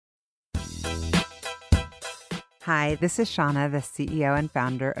Hi, this is Shauna, the CEO and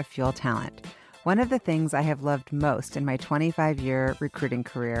founder of Fuel Talent. One of the things I have loved most in my 25-year recruiting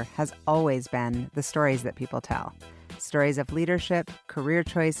career has always been the stories that people tell. Stories of leadership, career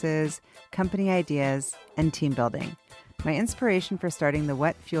choices, company ideas, and team building. My inspiration for starting the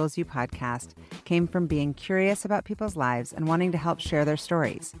What Fuels You podcast came from being curious about people's lives and wanting to help share their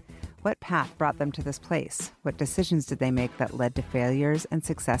stories. What path brought them to this place? What decisions did they make that led to failures and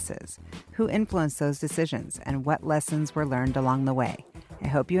successes? Who influenced those decisions, and what lessons were learned along the way? I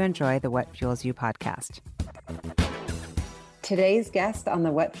hope you enjoy the What Fuels You podcast. Today's guest on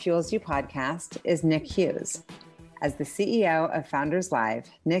the What Fuels You podcast is Nick Hughes. As the CEO of Founders Live,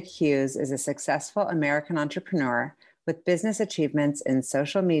 Nick Hughes is a successful American entrepreneur with business achievements in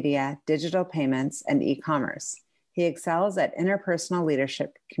social media, digital payments, and e-commerce. He excels at interpersonal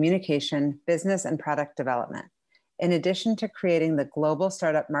leadership, communication, business, and product development. In addition to creating the global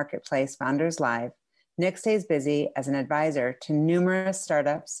startup marketplace Founders Live, Nick stays busy as an advisor to numerous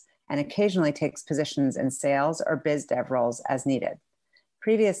startups and occasionally takes positions in sales or biz dev roles as needed.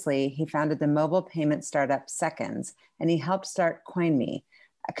 Previously, he founded the mobile payment startup Seconds, and he helped start CoinMe,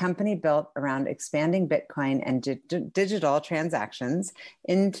 a company built around expanding Bitcoin and digital transactions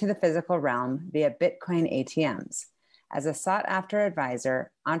into the physical realm via Bitcoin ATMs. As a sought-after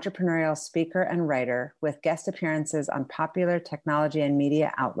advisor, entrepreneurial speaker, and writer with guest appearances on popular technology and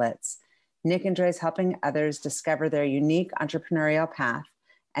media outlets, Nick enjoys helping others discover their unique entrepreneurial path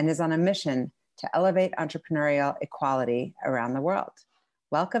and is on a mission to elevate entrepreneurial equality around the world.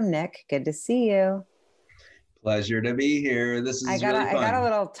 Welcome, Nick. Good to see you. Pleasure to be here. This is really fun. I got a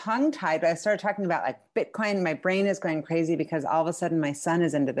little tongue-tied, but I started talking about like Bitcoin. My brain is going crazy because all of a sudden my son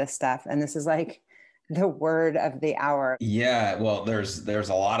is into this stuff. And this is like the word of the hour. Yeah, well, there's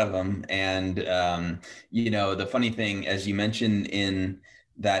a lot of them. And, the funny thing, as you mentioned in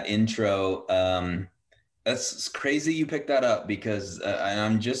that intro, that's crazy you picked that up because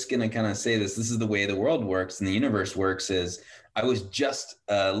I'm just going to kind of say this is the way the world works and the universe works is I was just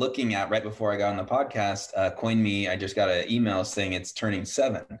looking at right before I got on the podcast, CoinMe. I just got an email saying it's turning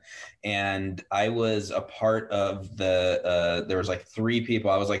 7. And I was a part of there was like 3 people.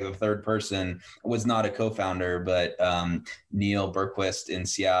 I was like the third person. I was not a co-founder, but Neil Berquist in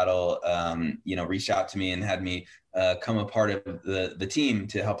Seattle, reached out to me and had me come a part of the team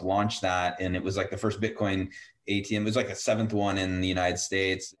to help launch that. And it was like the first Bitcoin ATM. It was like the 7th one in the United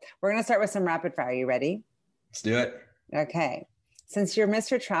States. We're going to start with some rapid fire. You ready? Let's do it. Okay. Since you're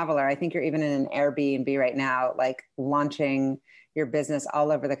Mr. Traveler, I think you're even in an Airbnb right now, like launching your business all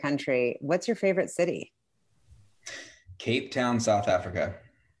over the country. What's your favorite city? Cape Town, South Africa.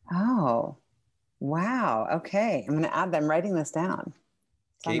 Oh, wow. Okay. I'm going to add them, writing this down.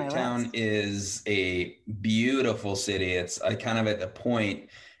 Cape Town is a beautiful city. It's kind of at the point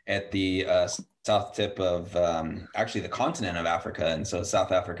at the south tip of actually the continent of Africa. And so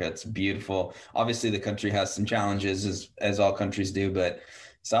South Africa, it's beautiful. Obviously, the country has some challenges as all countries do, but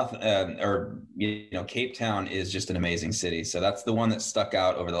Cape Town is just an amazing city. So that's the one that stuck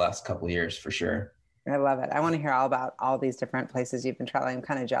out over the last couple of years for sure. I love it. I want to hear all about all these different places you've been traveling. I'm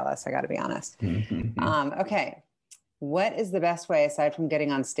kind of jealous. I got to be honest. Okay. What is the best way, aside from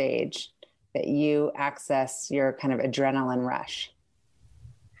getting on stage, that you access your kind of adrenaline rush?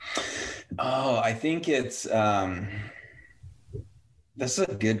 Oh, I think it's, that's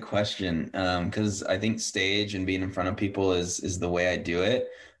a good question. Cause I think stage and being in front of people is the way I do it.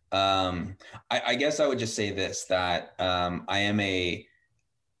 I guess I would just say this, that, I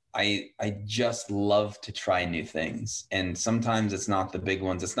just love to try new things. And sometimes it's not the big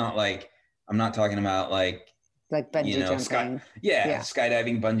ones. It's not like, I'm not talking about like bungee jumping.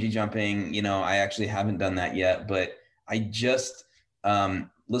 Skydiving, bungee jumping. I actually haven't done that yet, but I just,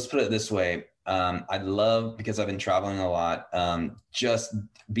 let's put it this way. I'd love, because I've been traveling a lot, just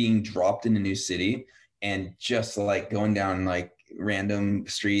being dropped in a new city and just like going down like random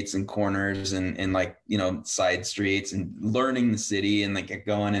streets and corners and like, side streets and learning the city and like get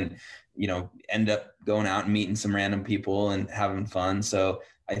going and, end up going out and meeting some random people and having fun. So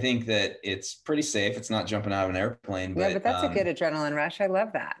I think that it's pretty safe. It's not jumping out of an airplane. But that's a good adrenaline rush. I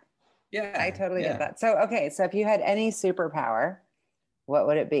love that. Yeah. I totally get that. So, okay. So if you had any superpower, what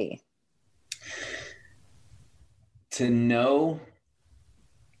would it be? To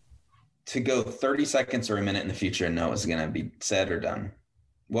go 30 seconds or a minute in the future and know what's going to be said or done.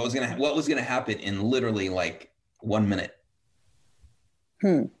 What was going to happen in literally like 1 minute.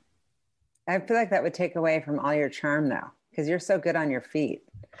 I feel like that would take away from all your charm though, because you're so good on your feet.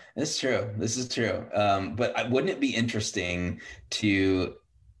 This is true. But wouldn't it be interesting to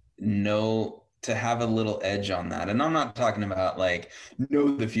know to have a little edge on that. And I'm not talking about like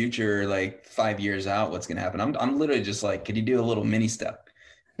know the future, like 5 years out, what's going to happen. I'm literally just like, could you do a little mini step?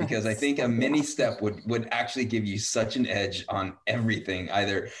 Because I think a mini step would actually give you such an edge on everything,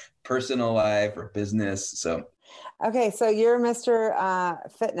 either personal life or business. So, okay. So you're Mr.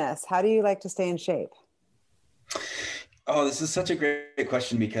 Fitness. How do you like to stay in shape? oh, this is such a great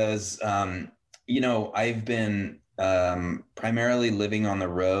question because, I've been primarily living on the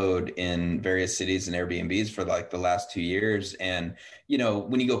road in various cities and Airbnbs for like the last 2 years. And,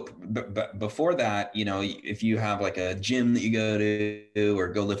 when you go before that, if you have like a gym that you go to or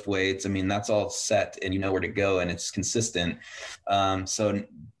go lift weights, I mean, that's all set and you know where to go and it's consistent. So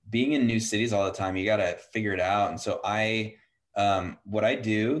being in new cities all the time, you got to figure it out. And so what I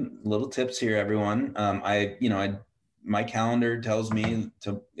do, little tips here, everyone. My calendar tells me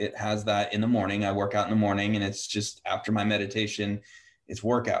it has that in the morning. I work out in the morning and it's just after my meditation, it's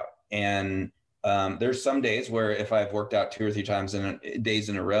workout. And there's some days where if I've worked out 2 or 3 times days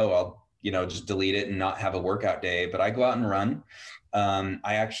in a row, I'll, just delete it and not have a workout day, but I go out and run.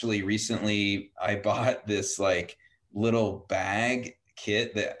 I actually recently, I bought this like little bag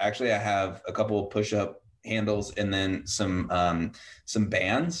kit that actually I have a couple of push-up handles and then some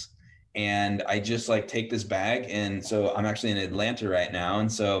bands. And I just like take this bag. And so I'm actually in Atlanta right now. And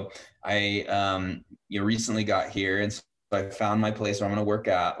so I, recently got here. And so I found my place where I'm going to work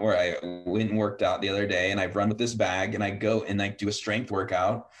out, where I went and worked out the other day. And I've run with this bag and I go and like do a strength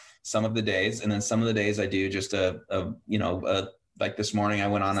workout some of the days. And then some of the days I do just like this morning I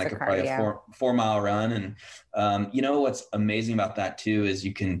went on like probably a 4 mile run. And what's amazing about that too, is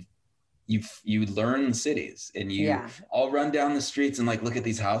you learn the cities and all run down the streets and like look at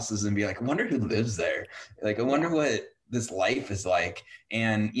these houses and be like, I wonder who lives there. Like, I wonder what this life is like.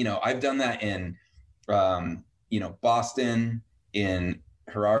 And, I've done that in, Boston, in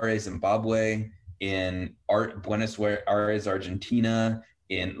Harare, Zimbabwe, in Buenos Aires, Argentina,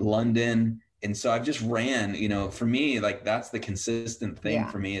 in London. And so I've just ran, for me, like that's the consistent thing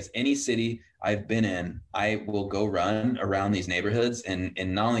for me is any city I've been in, I will go run around these neighborhoods and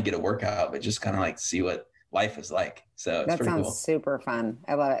not only get a workout, but just kind of like see what life is like. So it's pretty cool. That sounds super fun.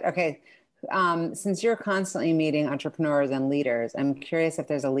 I love it. Okay. Since you're constantly meeting entrepreneurs and leaders, I'm curious if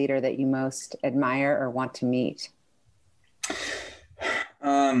there's a leader that you most admire or want to meet.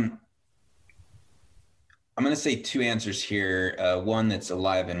 I'm going to say 2 answers here. One that's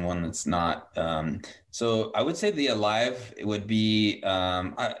alive and one that's not. So I would say the alive, it would be,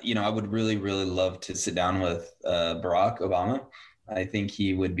 I would really, really love to sit down with Barack Obama. I think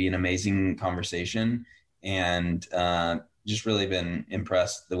he would be an amazing conversation and just really been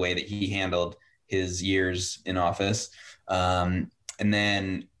impressed the way that he handled his years in office. And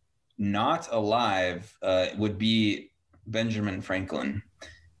then not alive would be Benjamin Franklin.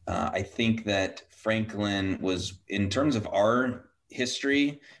 I think that Franklin was, in terms of our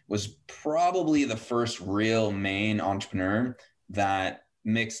history, was probably the first real main entrepreneur that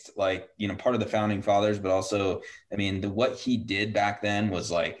mixed like, part of the founding fathers, but also, I mean, what he did back then was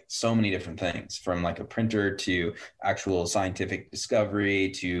like so many different things, from like a printer to actual scientific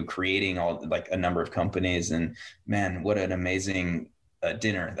discovery to creating all like a number of companies. And man, what an amazing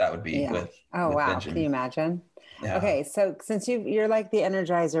dinner that would be with wow. Benjamin. Can you imagine? Yeah. Okay. So since you're like the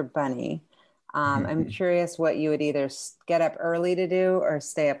Energizer Bunny, I'm curious what you would either get up early to do or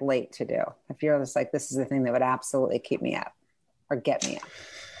stay up late to do. If you're just like, this is the thing that would absolutely keep me up or get me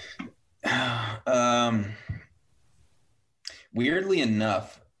up. Weirdly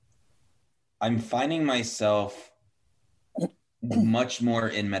enough, I'm finding myself much more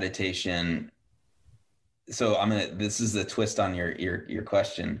in meditation. So this is the twist on your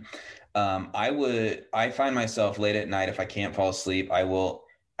question. I find myself late at night, if I can't fall asleep, I will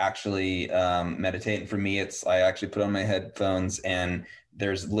actually meditate. And for me, I actually put on my headphones and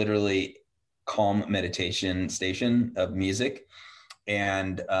there's literally calm meditation station of music.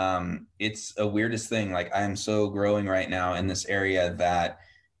 And it's a weirdest thing. Like I am so growing right now in this area that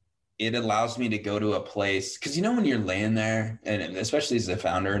it allows me to go to a place, because when you're laying there, and especially as a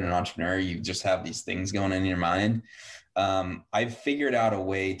founder and an entrepreneur, you just have these things going in your mind. I've figured out a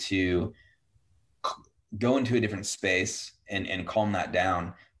way to go into a different space and calm that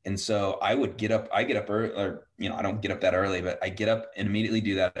down. And so I get up early, or, I don't get up that early, but I get up and immediately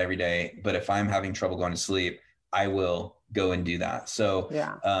do that every day. But if I'm having trouble going to sleep, I will go and do that. So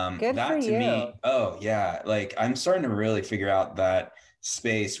that to me, like I'm starting to really figure out that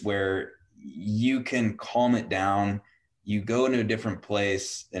space where you can calm it down. You go into a different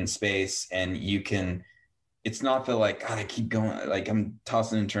place and space and it's not the like, God, I keep going, like I'm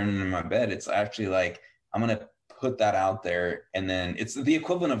tossing and turning in my bed. It's actually like, I'm going to put that out there, and then it's the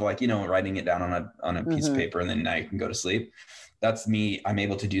equivalent of like, writing it down on a piece of paper, and then now you can go to sleep. That's me. I'm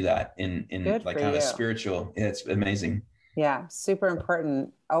able to do that in like kind of a spiritual. It's amazing. Yeah. Super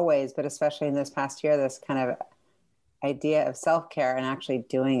important always, but especially in this past year, this kind of idea of self-care and actually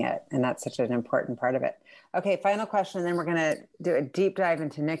doing it. And that's such an important part of it. Okay. Final question. And then we're going to do a deep dive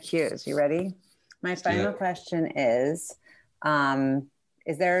into Nick Hughes. You ready? My final question is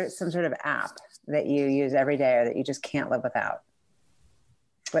there some sort of app that you use every day or that you just can't live without?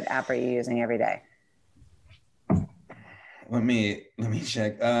 What app are you using every day? Let me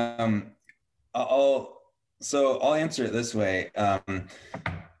check. I'll answer it this way.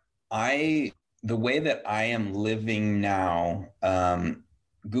 The way that I am living now,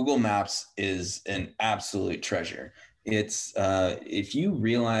 Google Maps is an absolute treasure. It's if you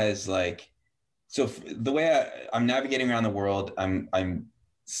realize the way I'm navigating around the world, I'm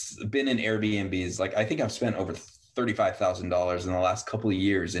been in Airbnbs. Like I think I've spent over $35,000 in the last couple of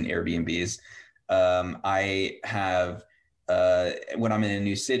years in Airbnbs. I have when I'm in a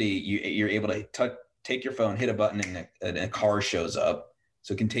new city, you're able to take your phone, hit a button, and a car shows up.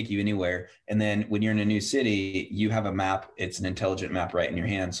 So it can take you anywhere. And then when you're in a new city, you have a map. It's an intelligent map right in your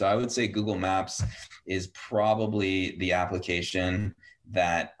hand. So I would say Google Maps is probably the application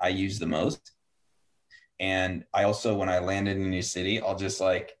that I use the most. And I also, when I land in a new city, I'll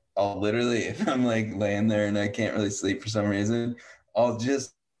literally, if I'm like laying there and I can't really sleep for some reason, I'll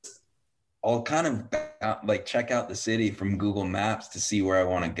kind of like check out the city from Google Maps to see where I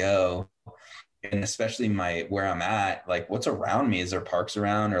want to go. And especially where I'm at, like what's around me. Is there parks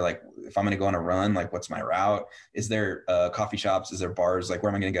around? Or like if I'm going to go on a run, like what's my route? Is there coffee shops? Is there bars? Like where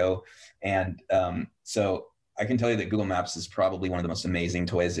am I going to go? And so I can tell you that Google Maps is probably one of the most amazing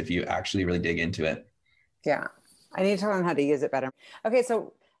toys if you actually really dig into it. Yeah. I need to learn how to use it better. Okay.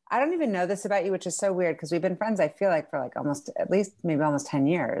 So I don't even know this about you, which is so weird because we've been friends, I feel like, for like almost 10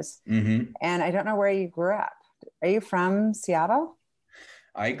 years. Mm-hmm. And I don't know where you grew up. Are you from Seattle?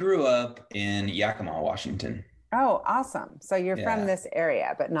 I grew up in Yakima, Washington. Oh, awesome. So you're from this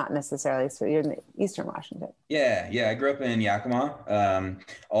area, but not necessarily. So you're in Eastern Washington. Yeah. I grew up in Yakima.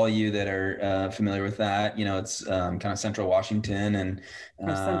 All you that are familiar with that, it's kind of Central Washington and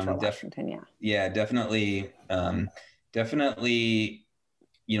Central Washington. Yeah. Yeah, definitely. Definitely,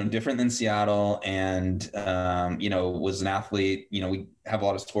 different than Seattle, and, was an athlete. We have a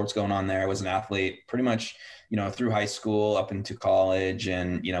lot of sports going on there. I was an athlete pretty much, through high school up into college,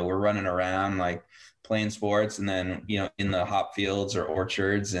 and, we're running around like playing sports, and then, in the hop fields or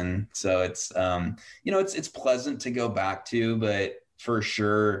orchards. And so it's, it's pleasant to go back to, but for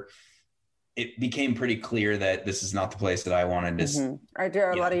sure it became pretty clear that this is not the place that I wanted to. Mm-hmm.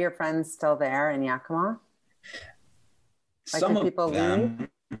 Are a lot of your friends still there in Yakima? Like, some of people them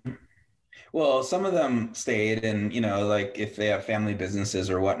leave? Well, some of them stayed, and like if they have family businesses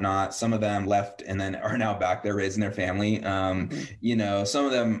or whatnot, some of them left and then are now back there raising their family. Some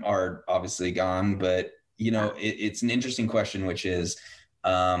of them are obviously gone, but it's an interesting question, which is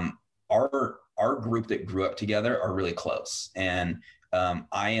our group that grew up together are really close, and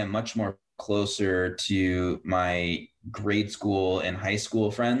I am much more closer to my grade school and high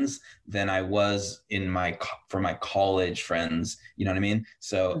school friends than I was for my college friends. You know what I mean?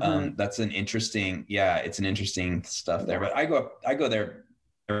 So that's an interesting, it's an interesting stuff there. But I go there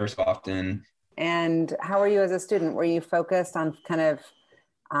very often. And how are you as a student? Were you focused on kind of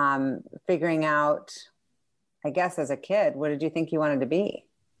figuring out, I guess as a kid, what did you think you wanted to be?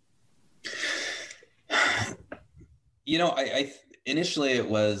 I initially it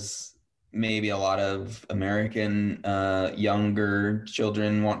was maybe a lot of American younger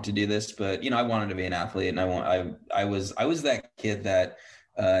children want to do this, but I wanted to be an athlete, and I was that kid that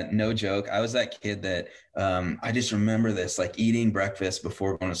no joke, I was that kid that I just remember this, like eating breakfast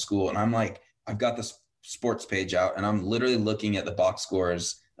before going to school, and I'm like, I've got this sports page out, and I'm literally looking at the box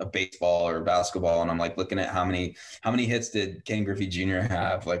scores of baseball or basketball, and I'm like looking at how many hits did Ken Griffey Jr.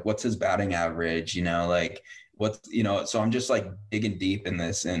 have, like what's his batting average, like so I'm just like digging deep in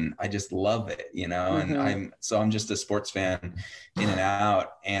this, and I just love it, and I'm just a sports fan in and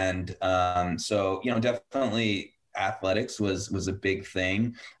out. And so, definitely athletics was a big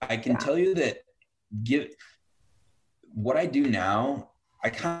thing. I can tell you that what I do now, I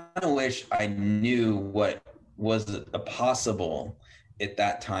kind of wish I knew what was a possible at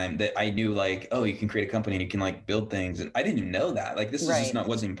that time, that I knew like, oh, you can create a company and you can like build things. And I didn't even know that, like, this is just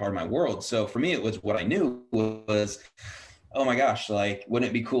wasn't even part of my world. So for me, it was, what I knew was, oh my gosh, like,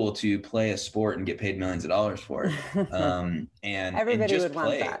 wouldn't it be cool to play a sport and get paid millions of dollars for it? And everybody just would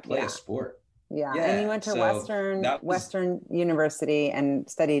want that. Play a sport. Yeah. And you Yeah. went to So that was, Western University and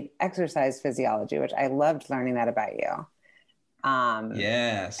studied exercise physiology, which I loved learning that about you.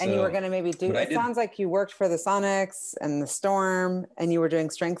 yeah. And you were going So to maybe do, what I it did, sounds like you worked for the Sonics and the Storm and you were doing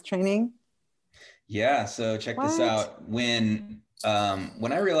strength training. yeah. So check this What? out. When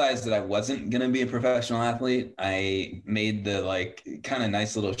I realized that I wasn't going to be a professional athlete, I made the like kind of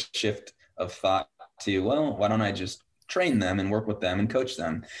nice little shift of thought to, well, why don't I just train them and work with them and coach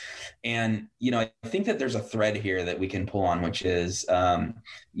them? And, I think that there's a thread here that we can pull on, which is,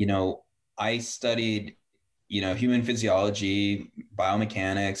 I studied, human physiology,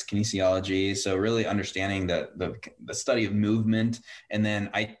 biomechanics, kinesiology. So really understanding the study of movement. And then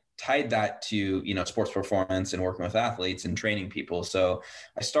I tied that to, sports performance and working with athletes and training people. So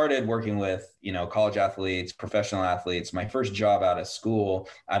I started working with, college athletes, professional athletes. My first job out of school,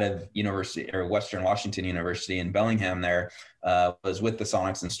 out of university or Western Washington University in Bellingham there, was with the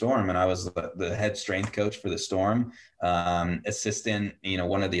Sonics and Storm. And I was the head strength coach for the Storm, assistant,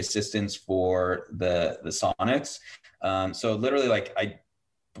 one of the assistants for the Sonics. So literally like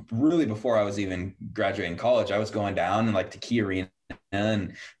really before I was even graduating college, I was going down and like to Key Arena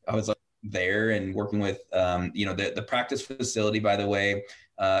and I was like there and working with, the practice facility, by the way,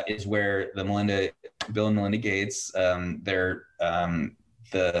 is where Bill and Melinda Gates, the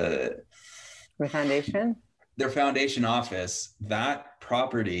Foundation? Their foundation office, that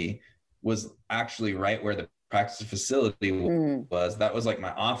property was actually right where the practice facility was. That was like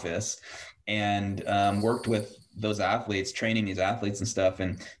my office, and worked with those athletes, training these athletes and stuff.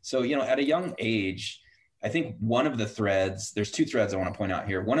 And so, at a young age, I think one of the threads, there's two threads I want to point out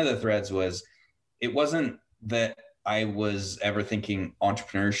here. One of the threads was, it wasn't that I was ever thinking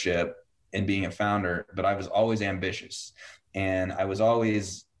entrepreneurship and being a founder, but I was always ambitious. And I was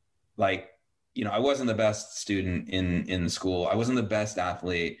always like, I wasn't the best student in the school. I wasn't the best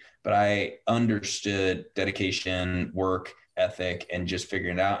athlete, but I understood dedication, work ethic, and just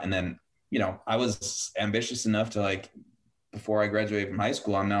figuring it out. And then, I was ambitious enough to like, before I graduated from high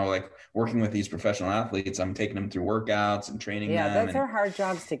school, I'm now like working with these professional athletes. I'm taking them through workouts and training them. Yeah, those are hard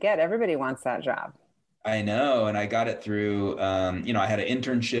jobs to get. Everybody wants that job. I know. And I got it through, I had an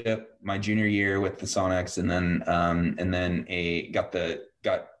internship my junior year with the Sonics, and then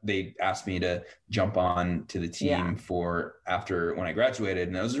they asked me to jump on to the team for after when I graduated.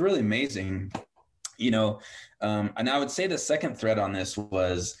 And it was really amazing, and I would say the second thread on this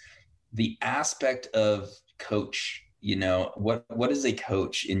was the aspect of coach. What is a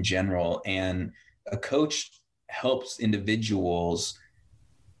coach in general? And a coach helps individuals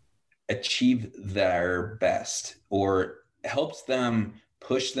achieve their best, or helps them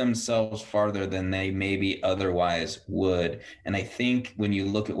push themselves farther than they maybe otherwise would. And I think when you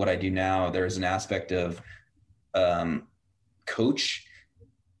look at what I do now, there's an aspect of coach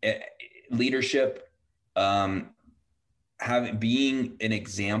leadership, being an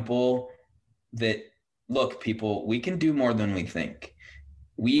example that, look, people, we can do more than we think.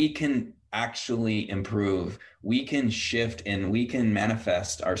 We can actually improve. We can shift and we can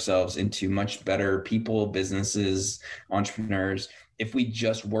manifest ourselves into much better people, businesses, entrepreneurs, if we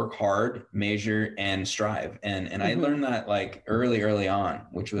just work hard, measure, and strive. And I learned that like early on,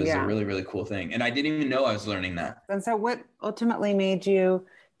 which was a really, really cool thing. And I didn't even know I was learning that. And so what ultimately made you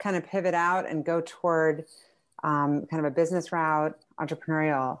kind of pivot out and go toward kind of a business route,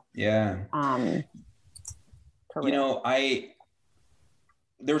 entrepreneurial? Yeah.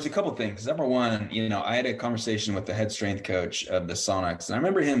 There was a couple of things. Number one, I had a conversation with the head strength coach of the Sonics, and I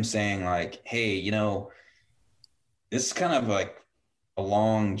remember him saying like, hey, this is kind of like a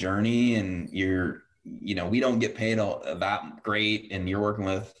long journey, and we don't get paid that great, and you're working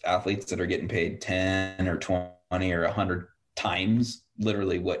with athletes that are getting paid 10 or 20 or 100 times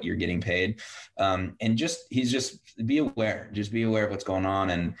literally what you're getting paid. And he's just be aware of what's going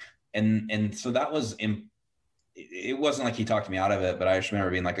on. And so that was it wasn't like he talked me out of it, but I just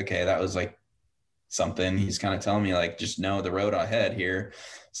remember being like, okay, that was like something he's kind of telling me, like, just know the road ahead here.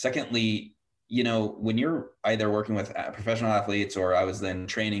 Secondly, when you're either working with professional athletes, or I was then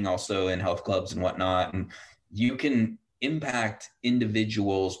training also in health clubs and whatnot, and you can impact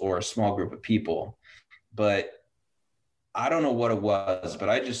individuals or a small group of people, but I don't know what it was, but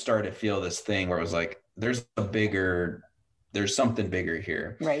I just started to feel this thing where it was like, there's something bigger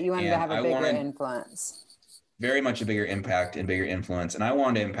here. Right. You wanted to have a bigger influence. Very much a bigger impact and bigger influence. And I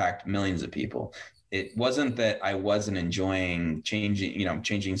wanted to impact millions of people. It wasn't that I wasn't enjoying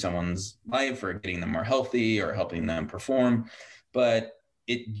changing someone's life or getting them more healthy or helping them perform, but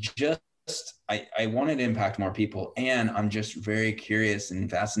it just, I wanted to impact more people. And I'm just very curious and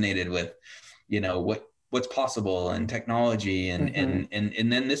fascinated with, what's possible in technology. And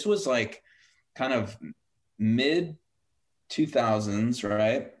then this was like, kind of mid 2000s,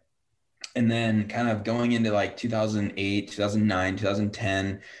 right? And then kind of going into like 2008, 2009,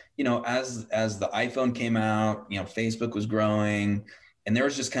 2010, as the iPhone came out, Facebook was growing, and there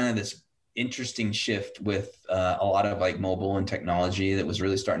was just kind of this interesting shift with a lot of like mobile and technology that was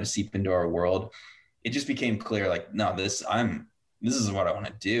really starting to seep into our world. It just became clear, like, no, this is what I want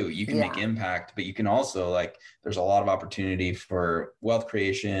to do. You can make impact, but you can also, like, there's a lot of opportunity for wealth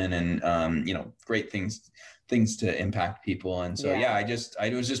creation and great things to impact people. And so I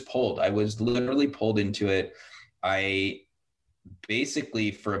was just pulled. I was literally pulled into it. I basically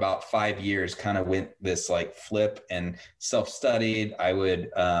for about 5 years kind of went this like flip and self-studied. I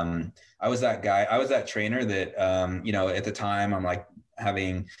was that guy, I was that trainer that at the time I'm like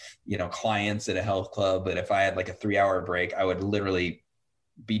having clients at a health club, but if I had like a 3-hour break, I would literally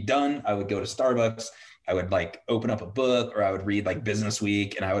be done. I would go to Starbucks, I would like open up a book, or I would read like Business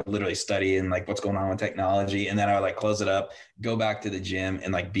Week, and I would literally study and like what's going on with technology. And then I would like close it up, go back to the gym,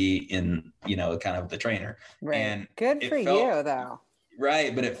 and like be in, kind of the trainer. Right. And good for you though.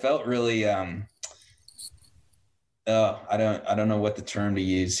 Right. But it felt really, I don't know what the term to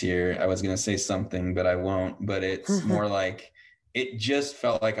use here. I was going to say something, but I won't, but it's more like, it just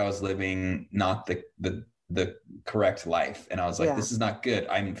felt like I was living not the correct life. And I was like, this is not good.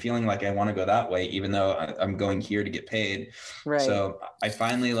 I'm feeling like I want to go that way, even though I'm going here to get paid. Right. So I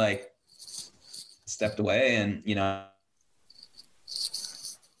finally like stepped away, and,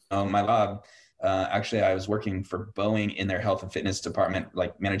 my job, actually I was working for Boeing in their health and fitness department,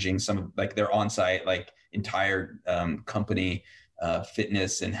 like managing some of like their on-site, like entire company,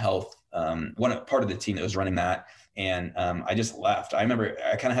 fitness and health, one part of the team that was running that. And I just left. I remember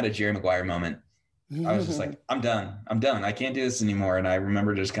I kind of had a Jerry Maguire moment. I was just like, I'm done. I can't do this anymore. And I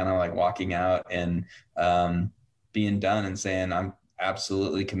remember just kind of like walking out and being done and saying, I'm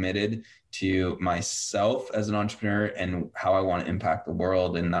absolutely committed to myself as an entrepreneur and how I want to impact the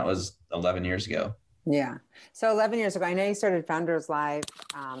world. And that was 11 years ago. Yeah. So 11 years ago, I know you started Founders Live,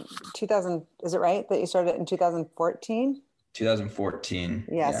 2000, is it right that you started in 2014? 2014.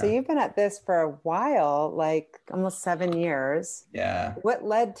 Yeah. So you've been at this for a while, like almost 7 years. Yeah. What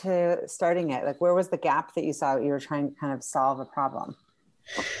led to starting it? Like, where was the gap that you saw you were trying to kind of solve a problem?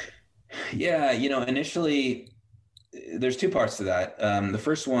 Yeah. Initially there's two parts to that. The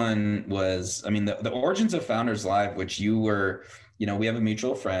first one was, the origins of Founders Live, which you were, we have a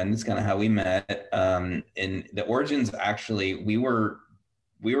mutual friend. It's kind of how we met. And the origins, actually, we were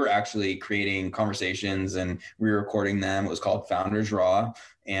actually creating conversations and re-recording them. It was called Founders Raw.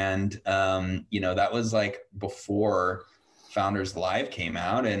 And, that was like before Founders Live came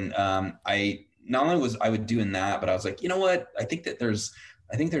out. And I not only was I would doing that, but I was like, you know what? I think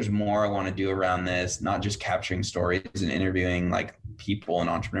there's more I want to do around this, not just capturing stories and interviewing like people and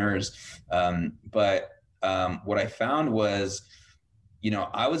entrepreneurs. But what I found was,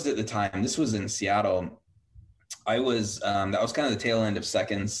 I was at the time, this was in Seattle. I was, that was kind of the tail end of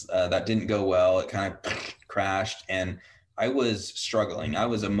Seconds. That didn't go well. It kind of crashed, and I was struggling. I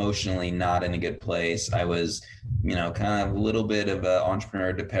was emotionally not in a good place. I was, kind of a little bit of an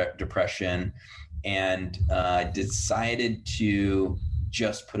entrepreneur depression, and decided to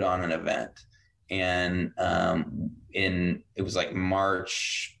just put on an event. And it was like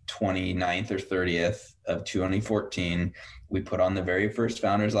March 29th or 30th of 2014, we put on the very first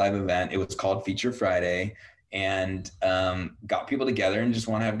Founders Live event. It was called Feature Friday, and got people together and just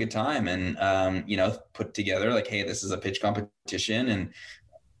want to have a good time, and put together like, hey, this is a pitch competition and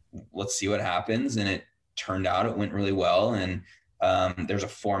let's see what happens. And it turned out it went really well. And there's a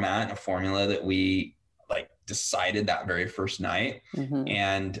format and a formula that we like decided that very first night. Mm-hmm.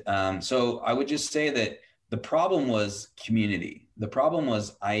 And so I would just say that the problem was community. The problem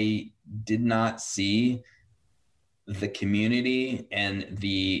was I did not see the community and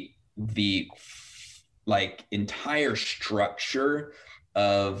the like entire structure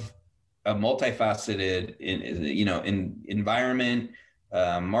of a multifaceted environment,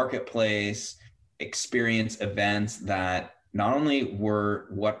 marketplace, experience, events that not only were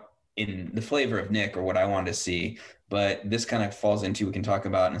what in the flavor of Nick or what I wanted to see, but this kind of falls into, we can talk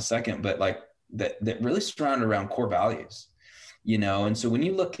about in a second, but like that really surrounded around core values, And so when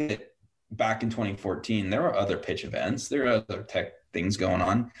you look at back in 2014, there were other pitch events, there are other tech things going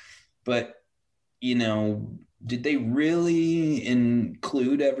on, but did they really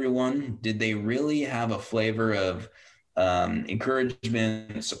include everyone? Did they really have a flavor of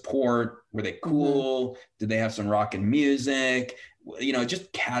encouragement, support? Were they cool? Mm-hmm. Did they have some rockin' music?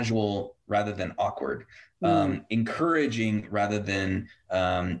 Just casual rather than awkward, encouraging rather than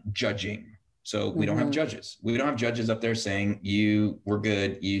judging. So we don't have judges. We don't have judges up there saying you were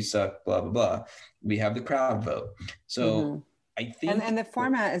good, you suck, blah, blah, blah. We have the crowd vote. So I think. And the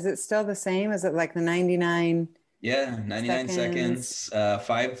format, is it still the same? Is it like the 99? Yeah, 99 seconds,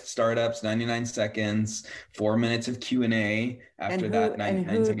 5 startups, 99 seconds, 4 minutes of Q&A after that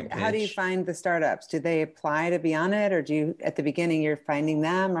 99-second pitch. How do you find the startups? Do they apply to be on it, or do you, at the beginning, you're finding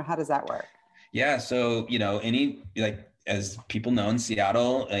them, or how does that work? Yeah, so, as people know in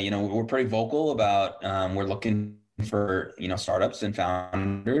Seattle, we're pretty vocal about, we're looking for, startups and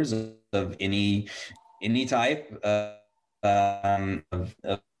founders of any type of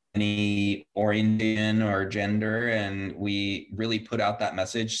any orientation or gender, and we really put out that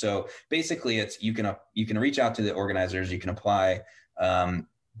message. So basically, it's you can reach out to the organizers, you can apply,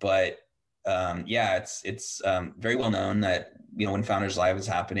 it's very well known that when Founders Live is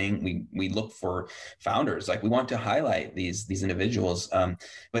happening, we look for founders. Like, we want to highlight these individuals.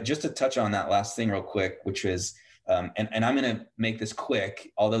 But just to touch on that last thing real quick, which is and I'm going to make this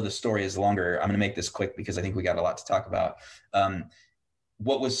quick, although the story is longer. I'm going to make this quick because I think we got a lot to talk about.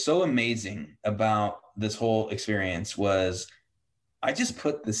 What was so amazing about this whole experience was I just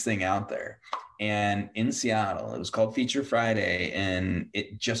put this thing out there, and in Seattle, it was called Feature Friday, and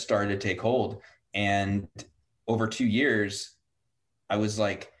it just started to take hold. And over 2 years, I was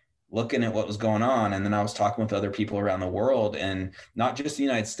like looking at what was going on. And then I was talking with other people around the world, and not just the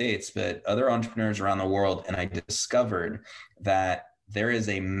United States, but other entrepreneurs around the world. And I discovered that there is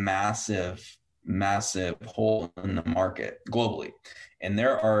a massive hole in the market globally. And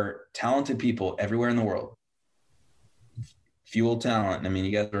there are talented people everywhere in the world. Fuel talent. I mean,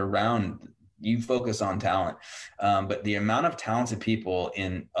 you guys are around, you focus on talent. But the amount of talented people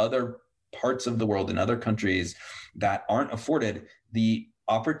in other parts of the world, in other countries, that aren't afforded the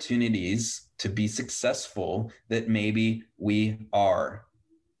opportunities to be successful that maybe we are.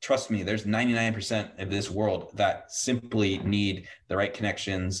 Trust me, there's 99% of this world that simply need the right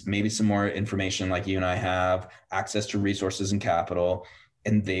connections, maybe some more information like you and I have, access to resources and capital,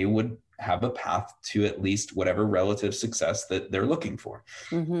 and they would have a path to at least whatever relative success that they're looking for.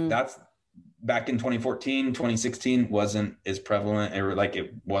 That's back in 2014, 2016 wasn't as prevalent, or like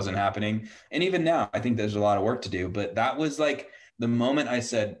it wasn't happening. And even now, I think there's a lot of work to do, but that was like the moment I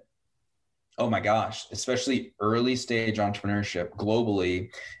said, oh my gosh, especially early stage entrepreneurship globally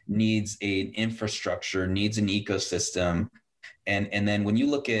needs an infrastructure, needs an ecosystem. And then when you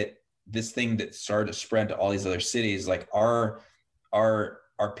look at this thing that started to spread to all these other cities, like our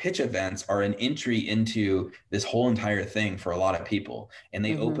pitch events are an entry into this whole entire thing for a lot of people, and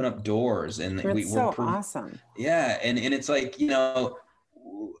they open up doors, and we're awesome. Yeah. And it's like,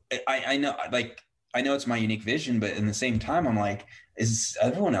 I know, like, I know it's my unique vision, but in the same time, I'm like, is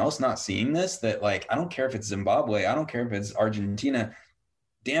everyone else not seeing this? That, like, I don't care if it's Zimbabwe, I don't care if it's Argentina.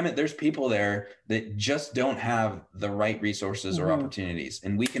 Damn it, there's people there that just don't have the right resources or opportunities,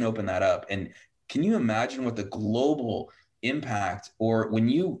 and we can open that up. And can you imagine what the global impact, or when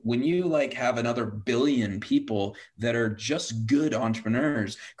you like have another billion people that are just good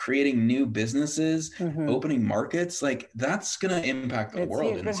entrepreneurs creating new businesses, opening markets, like that's going to impact the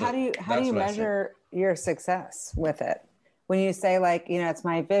world. Huge. But how do you measure your success with it? When you say, like, it's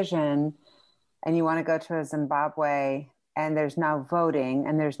my vision, and you want to go to a Zimbabwe, and there's no voting,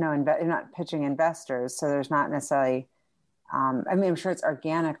 and there's no you're not pitching investors, so there's not necessarily I'm sure it's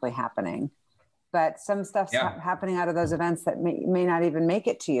organically happening, but some stuff's happening out of those events that may not even make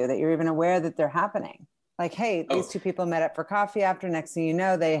it to you, that you're even aware that they're happening. Like, hey, these two people met up for coffee after, next thing you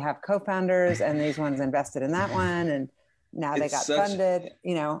know, they have co-founders, and these ones invested in that one, and now they got funded,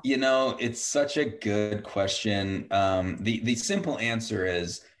 it's such a good question. The simple answer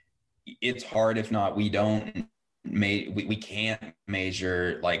is it's hard. If not, we can't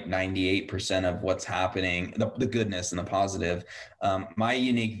measure like 98% of what's happening, the goodness and the positive. My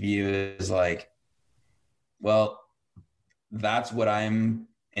unique view is like, well, that's what I'm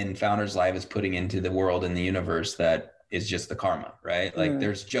in Founders Live is putting into the world and the universe. That is just the karma, right? Like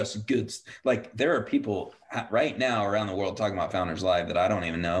there's just good, like there are people right now around the world talking about Founders Live that I don't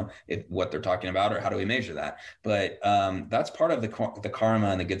even know what they're talking about, or how do we measure that? But that's part of the karma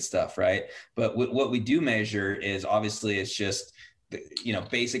and the good stuff, right? But what we do measure is, obviously, it's just,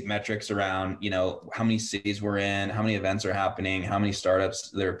 basic metrics around, how many cities we're in, how many events are happening, how many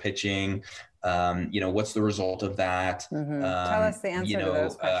startups they're pitching, what's the result of that? Tell us the answer to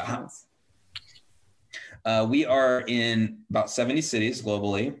those questions. We are in about 70 cities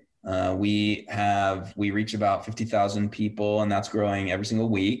globally. We reach about 50,000 people, and that's growing every single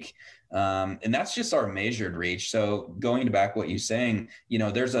week. And that's just our measured reach. So going back what you're saying,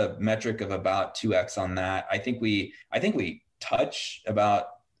 there's a metric of about 2x on that. I think we touch about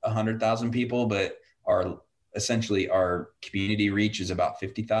 100,000 people, but essentially our community reach is about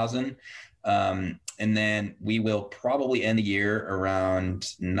 50,000. And then we will probably end the year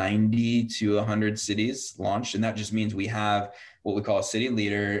around 90 to 100 cities launched. And that just means we have what we call a city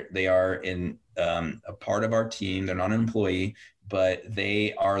leader. They are in a part of our team. They're not an employee, but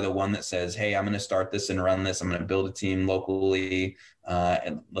they are the one that says, hey, I'm going to start this and run this. I'm going to build a team locally.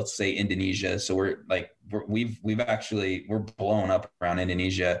 And let's say Indonesia. So we're blown up around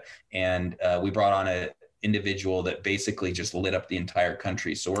Indonesia, and we brought on a individual that basically just lit up the entire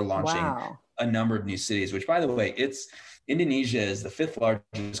country. So we're launching a number of new cities, which, by the way, Indonesia is the 5th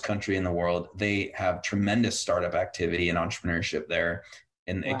largest country in the world. They have tremendous startup activity and entrepreneurship there.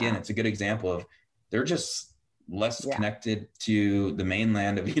 And again, it's a good example of they're just less connected to the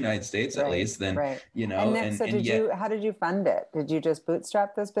mainland of the United States, at least, than, you know. And Nick, how did you fund it? Did you just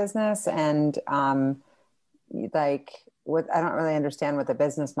bootstrap this business? And I don't really understand what the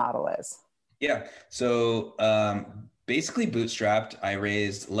business model is. Yeah. So basically bootstrapped. I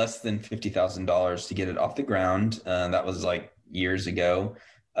raised less than $50,000 to get it off the ground. That was like years ago.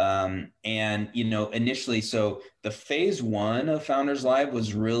 And, you know, initially, so the phase 1 of Founders Live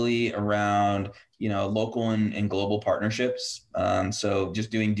was really around, you know, local and global partnerships. So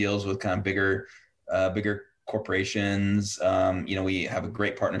just doing deals with kind of bigger corporations. You know, we have a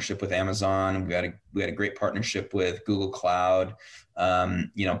great partnership with Amazon. We had a great partnership with Google Cloud.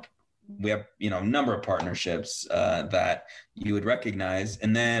 You know, we have, you know, a number of partnerships that you would recognize.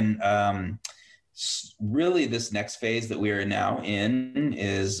 And then really this next phase that we are now in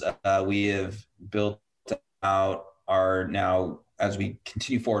is we have built out as we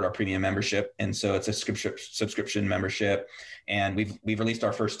continue forward, our premium membership. And so it's a subscription membership. And we've released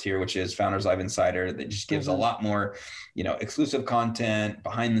our first tier, which is Founders Live Insider, that just gives a lot more, you know, exclusive content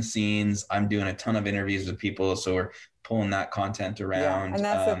behind the scenes. I'm doing a ton of interviews with people, so we're pulling that content around. Yeah. And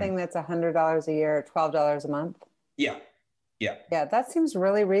that's the thing that's $100 a year, $12 a month. Yeah. That seems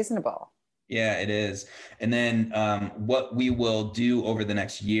really reasonable. Yeah, it is. And then what we will do over the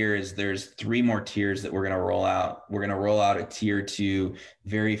next year is there's 3 more tiers that we're going to roll out. We're going to roll out a tier 2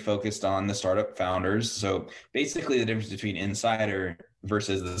 very focused on the startup founders. So basically the difference between Insider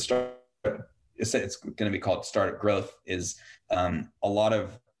versus the startup, it's going to be called Startup Growth, is a lot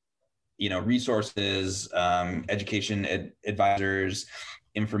of, you know, resources, education, advisors,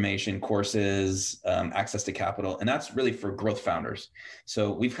 information, courses, access to capital. And that's really for growth founders.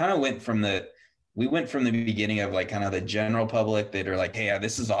 So we've kind of went from the beginning of like kind of the general public that are like, hey,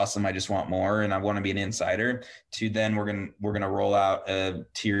 this is awesome, I just want more, and I want to be an insider, to then we're going to roll out a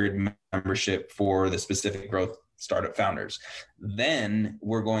tiered membership for the specific growth startup founders. Then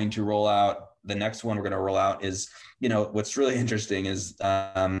we're going to roll out the next one. We're going to roll out is, you know, what's really interesting is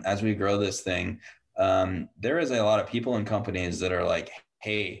as we grow this thing, there is a lot of people and companies that are like,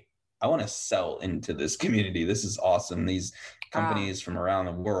 hey, I want to sell into this community. This is awesome. These companies from around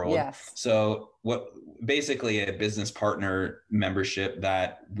the world. Yes. So basically a business partner membership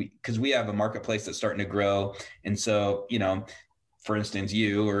that because we have a marketplace that's starting to grow. And so, you know, for instance,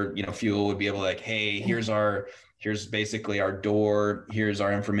 you or, you know, Fuel would be able to like, hey, here's basically our door. Here's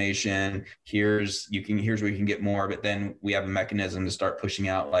our information. Here's where you can get more. But then we have a mechanism to start pushing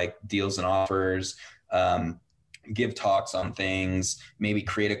out like deals and offers, give talks on things, maybe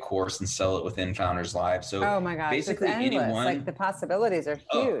create a course and sell it within Founders Live. So oh my gosh, basically anyone, like the possibilities are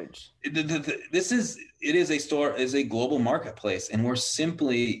huge. It is a global marketplace, and we're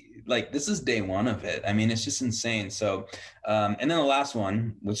simply like, this is day 1 of it. I mean, it's just insane. So, and then the last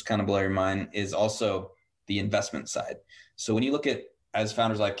one, which kind of blow your mind, is also the investment side. So when you look at, as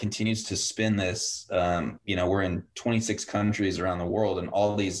Founders Live continues to spin this, you know, we're in 26 countries around the world and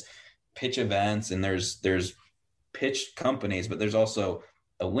all these pitch events, and there's pitch companies, but there's also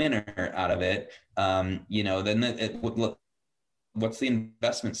a winner out of it. You know, then what's the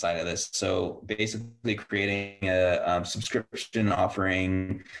investment side of this? So basically creating a subscription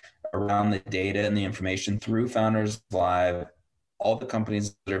offering around the data and the information through Founders Live, all the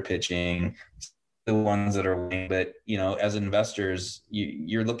companies that are pitching, the ones that are winning. But, you know, as investors,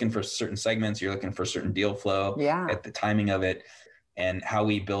 you're looking for certain segments, you're looking for certain deal flow at the timing of it, and how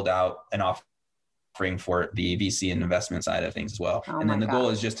we build out an offering for the VC and investment side of things as well. And then the goal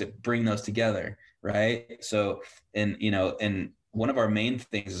is just to bring those together, right? So, and, you know, and one of our main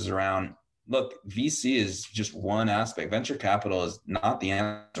things is around, look, VC is just one aspect. Venture capital is not the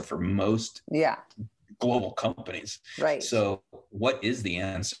answer for most global companies. Right. So what is the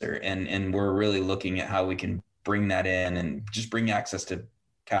answer? And we're really looking at how we can bring that in and just bring access to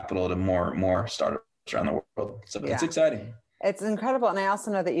capital to more startups around the world. So it's exciting. It's incredible. And I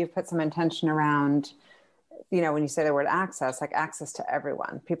also know that you've put some intention around when you say the word access, like access to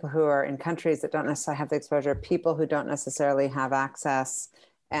everyone, people who are in countries that don't necessarily have the exposure, people who don't necessarily have access,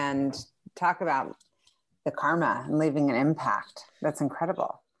 and talk about the karma and leaving an impact. That's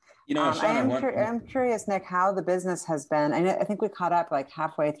incredible. I'm curious, Nick, how the business has been. I think we caught up like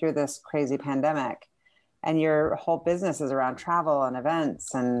halfway through this crazy pandemic, and your whole business is around travel and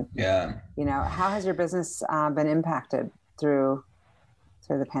events. And, how has your business been impacted through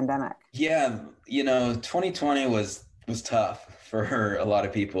the pandemic? Yeah. 2020 was tough for a lot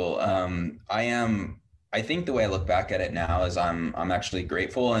of people. I think the way I look back at it now is I'm actually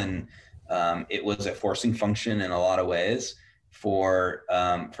grateful, and it was a forcing function in a lot of ways for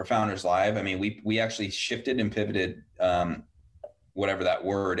Founders Live. I mean, we actually shifted and pivoted, whatever that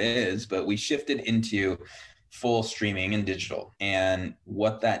word is, but we shifted into full streaming and digital. And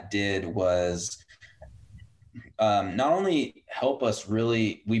what that did was not only help us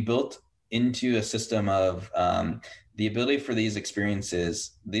we built into a system of the ability for these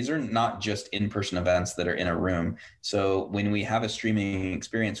experiences. These are not just in-person events that are in a room. So when we have a streaming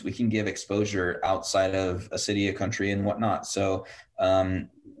experience, we can give exposure outside of a city, a country, and whatnot. So to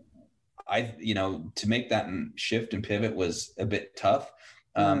make that shift and pivot was a bit tough.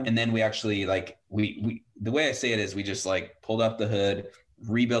 And then we actually we the way I say it is we just pulled up the hood,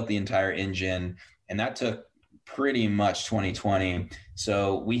 rebuilt the entire engine, and that took pretty much 2020.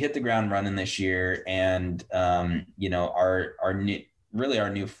 So we hit the ground running this year, and our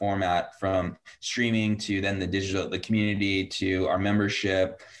new format, from streaming to then the digital, the community, to our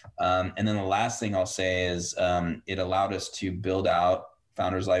membership. And then the last thing I'll say is it allowed us to build out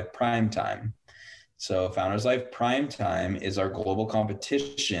Founders Live Primetime. So Founders Live Primetime is our global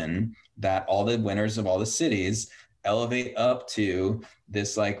competition that all the winners of all the cities elevate up to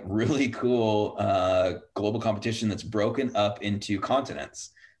this really cool global competition that's broken up into continents.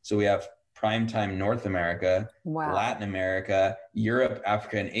 So we have Primetime North America, wow, Latin America, Europe,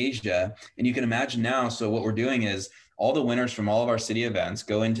 Africa, and Asia. And you can imagine now, so what we're doing is all the winners from all of our city events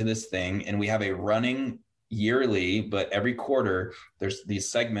go into this thing, and we have a running yearly, but every quarter there's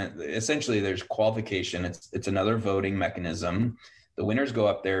these segments. Essentially there's qualification. It's another voting mechanism. The winners go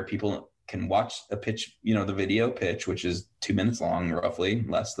up there, people can watch a pitch, the video pitch, which is 2 minutes long, roughly,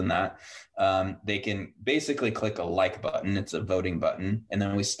 less than that. They can basically click a like button. It's a voting button. And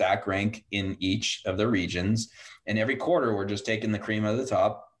then we stack rank in each of the regions. And every quarter, we're just taking the cream of the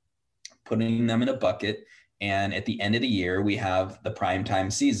top, putting them in a bucket. And at the end of the year, we have the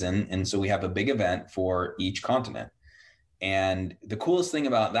primetime season. And so we have a big event for each continent. And the coolest thing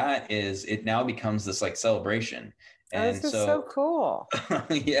about that is it now becomes this celebration. And this is so cool.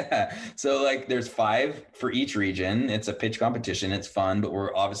 Yeah. So there's 5 for each region. It's a pitch competition. It's fun, but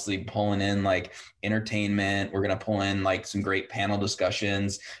we're obviously pulling in entertainment. We're going to pull in some great panel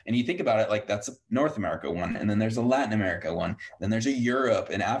discussions. And you think about it, that's a North America one. And then there's a Latin America one. Then there's a Europe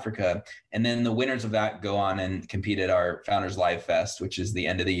and Africa. And then the winners of that go on and compete at our Founders Live Fest, which is the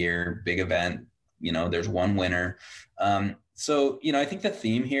end of the year, big event. There's one winner. So, I think the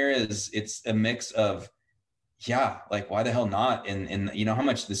theme here is it's a mix of, why the hell not? And how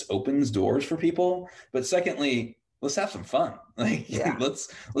much this opens doors for people. But secondly, let's have some fun. Let's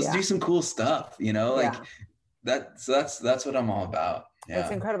do some cool stuff, that. So that's what I'm all about. Yeah.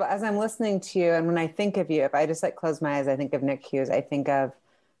 It's incredible. As I'm listening to you, and when I think of you, if I just close my eyes, I think of Nick Hughes. I think of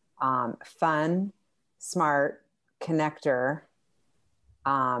fun, smart, connector,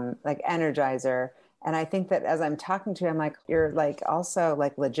 energizer. And I think that as I'm talking to you, I'm you're also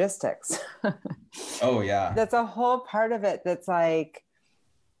logistics. Oh yeah. That's a whole part of it. That's I'm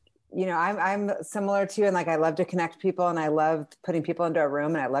similar to you. And I love to connect people, and I love putting people into a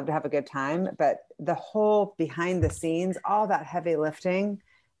room, and I love to have a good time. But the whole behind the scenes, all that heavy lifting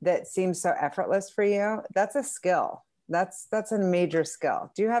that seems so effortless for you, that's a skill. That's a major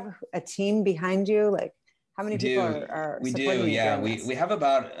skill. Do you have a team behind you? How many people are we do? Yeah, we have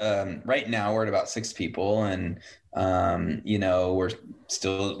about right now we're at about 6 people, and we're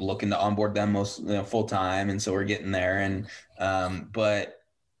still looking to onboard them full time, and so we're getting there. And but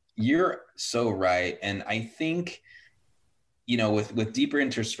you're so right, and I think with deeper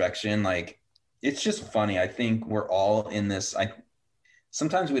introspection, it's just funny. I think we're all in this.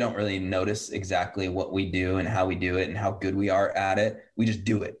 Sometimes we don't really notice exactly what we do and how we do it and how good we are at it. We just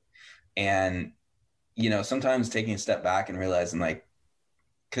do it, and sometimes taking a step back and realizing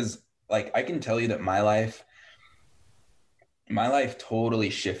because I can tell you that my life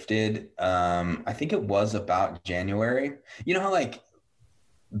totally shifted. I think it was about January. How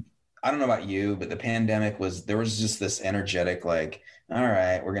I don't know about you, but the pandemic there was just this energetic, all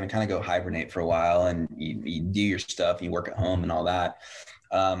right, we're going to kind of go hibernate for a while, and you do your stuff, you work at home and all that.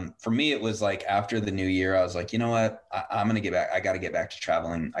 For me, it was like after the new year, I was like, you know what, I'm going to get back. I got to get back to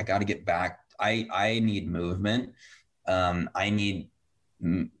traveling. I got to get back. I need movement. I need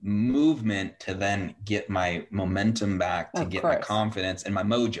movement to then get my momentum back, to get my confidence and my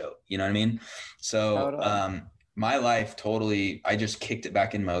mojo. You know what I mean? So, totally. My life totally, I just kicked it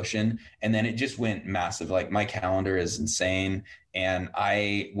back in motion, and then it just went massive. Like my calendar is insane, and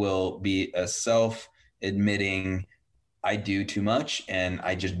I will be a self-admitting I do too much, and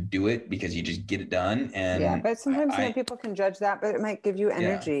I just do it because you just get it done. And yeah, but sometimes people can judge that, but it might give you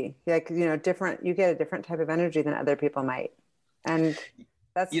energy. Yeah. Like, different, you get a different type of energy than other people might. And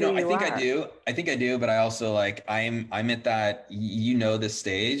that's, I think I do, but I also like, I'm at that, this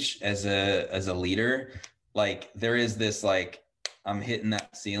stage as a leader, like there is this, like, I'm hitting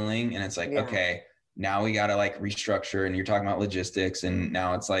that ceiling, and it's like, okay, now we got to like restructure, and you're talking about logistics. And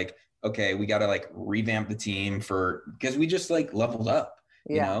now it's like, okay, we got to like revamp the team because we just like leveled up,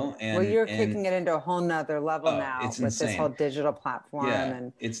 and well, you're kicking it into a whole nother level now with insane. This whole digital platform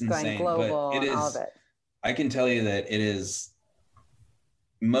and it's going insane. global, but and all of it. I can tell you that it is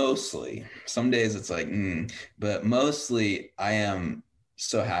mostly, some days it's like, but mostly I am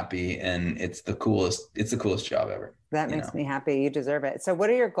so happy, and it's the coolest job ever. That makes me happy. You deserve it. So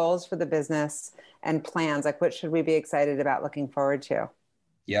what are your goals for the business and plans? Like, what should we be excited about, looking forward to?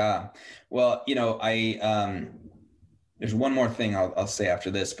 Yeah. Well, there's one more thing I'll say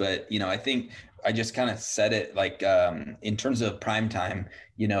after this, but, I think I just kind of said it, like, in terms of prime time,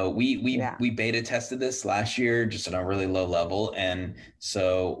 we beta tested this last year just on a really low level. And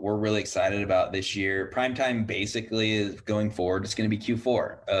so we're really excited about this year. Prime time basically is going forward. It's going to be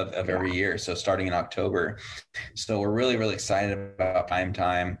Q4 of every year. So starting in October. So we're really, really excited about prime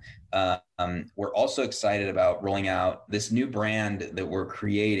time. We're also excited about rolling out this new brand that we're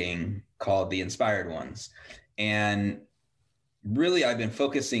creating called The Inspired Ones. And really, I've been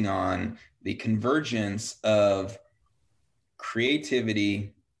focusing on the convergence of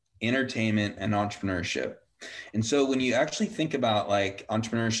creativity, entertainment, and entrepreneurship. And so when you actually think about like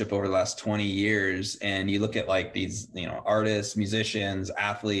entrepreneurship over the last 20 years, and you look at like these, artists, musicians,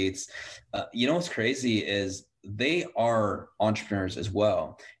 athletes, what's crazy is they are entrepreneurs as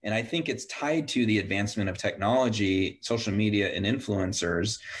well. And I think it's tied to the advancement of technology, social media, and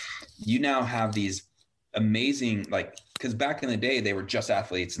influencers. You now have these amazing, like, because back in the day, they were just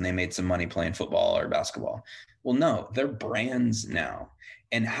athletes and they made some money playing football or basketball. Well, no, they're brands now.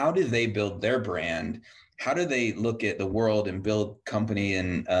 And how do they build their brand? How do they look at the world and build company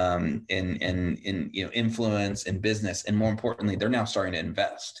and influence and business? And more importantly, they're now starting to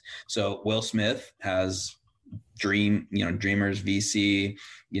invest. So Will Smith has Dreamers VC,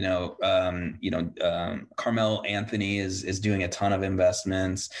 Carmel Anthony is doing a ton of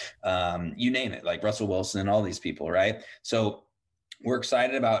investments, you name it, like Russell Wilson and all these people, right? So we're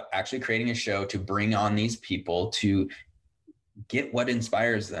excited about actually creating a show to bring on these people to get what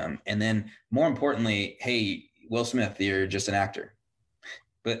inspires them. And then more importantly, hey, Will Smith, you're just an actor.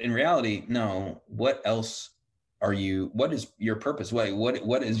 But in reality, no, what else what is your purpose?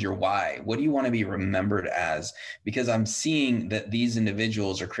 What is your why? What do you want to be remembered as? Because I'm seeing that these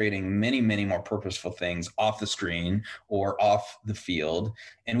individuals are creating many, many more purposeful things off the screen or off the field.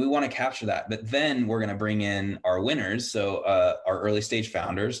 And we want to capture that. But then we're going to bring in our winners. So our early stage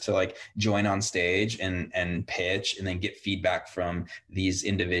founders to like join on stage and pitch, and then get feedback from these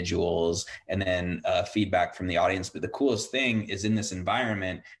individuals, and then feedback from the audience. But the coolest thing is, in this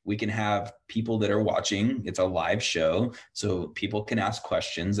environment, we can have people that are watching. It's a live show, so people can ask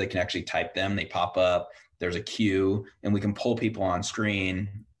questions. They can actually type them. They pop up. There's a queue, and we can pull people on screen,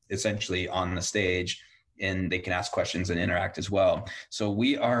 essentially on the stage, and they can ask questions and interact as well. So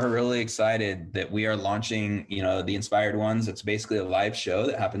we are really excited that we are launching, The Inspired Ones. It's basically a live show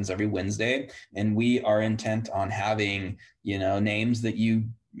that happens every Wednesday, and we are intent on having, names that you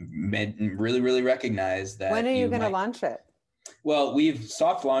really, really recognize. That when are you going to launch it? Well, we've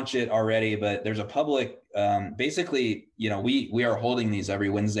soft launched it already, but there's a public, basically, we are holding these every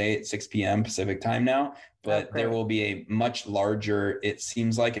Wednesday at 6 p.m. Pacific time now, but there will be a much larger, it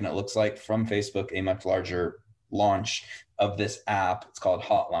seems like, and it looks like from Facebook, a much larger launch of this app. It's called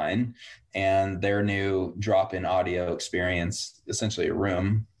Hotline, and their new drop-in audio experience, essentially a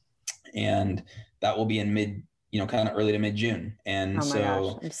room. And that will be in kind of early to mid June. And oh my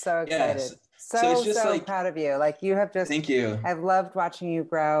gosh, I'm so excited. Yeah, so proud of you. Like, you have just, thank you. I've loved watching you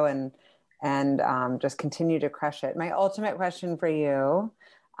grow and just continue to crush it. My ultimate question for you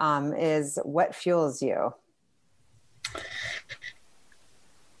is, what fuels you?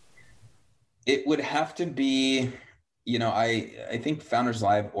 It would have to be, I think Founders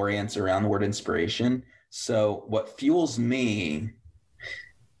Live orients around the word inspiration. So what fuels me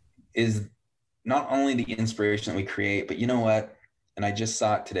is not only the inspiration that we create, but you know what? And I just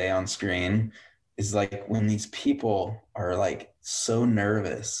saw it today on screen, is like when these people are like so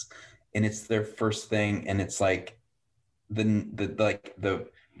nervous and it's their first thing, and it's like the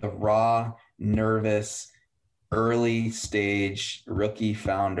raw, nervous, early stage rookie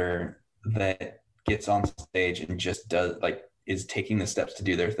founder that gets on stage and just does like is taking the steps to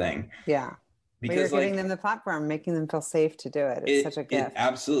do their thing. Yeah. Because you're giving them the platform, making them feel safe to do it. It's such a gift. It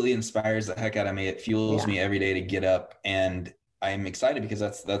absolutely inspires the heck out of me. It fuels me every day to get up, and I'm excited because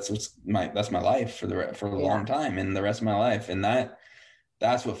that's my life for a long time and the rest of my life. And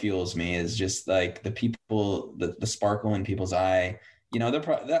that's what fuels me, is just like the people, the sparkle in people's eye. You know,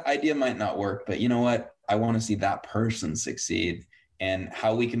 that idea might not work, but you know what? I want to see that person succeed, and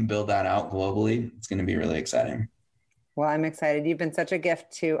how we can build that out globally. It's going to be really exciting. Well, I'm excited. You've been such a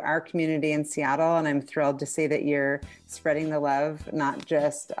gift to our community in Seattle, and I'm thrilled to see that you're spreading the love, not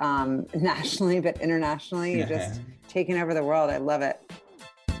just nationally, but internationally. You're just taking over the world. I love it.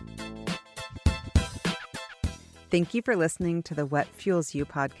 Thank you for listening to the What Fuels You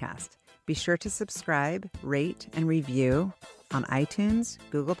podcast. Be sure to subscribe, rate, and review on iTunes,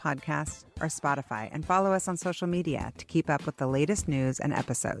 Google Podcasts, or Spotify, and follow us on social media to keep up with the latest news and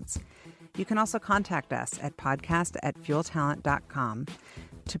episodes. You can also contact us at podcast@fueltalent.com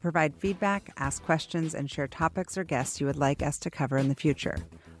to provide feedback, ask questions, and share topics or guests you would like us to cover in the future.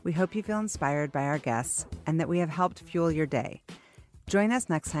 We hope you feel inspired by our guests and that we have helped fuel your day. Join us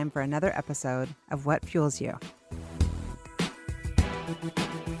next time for another episode of What Fuels You.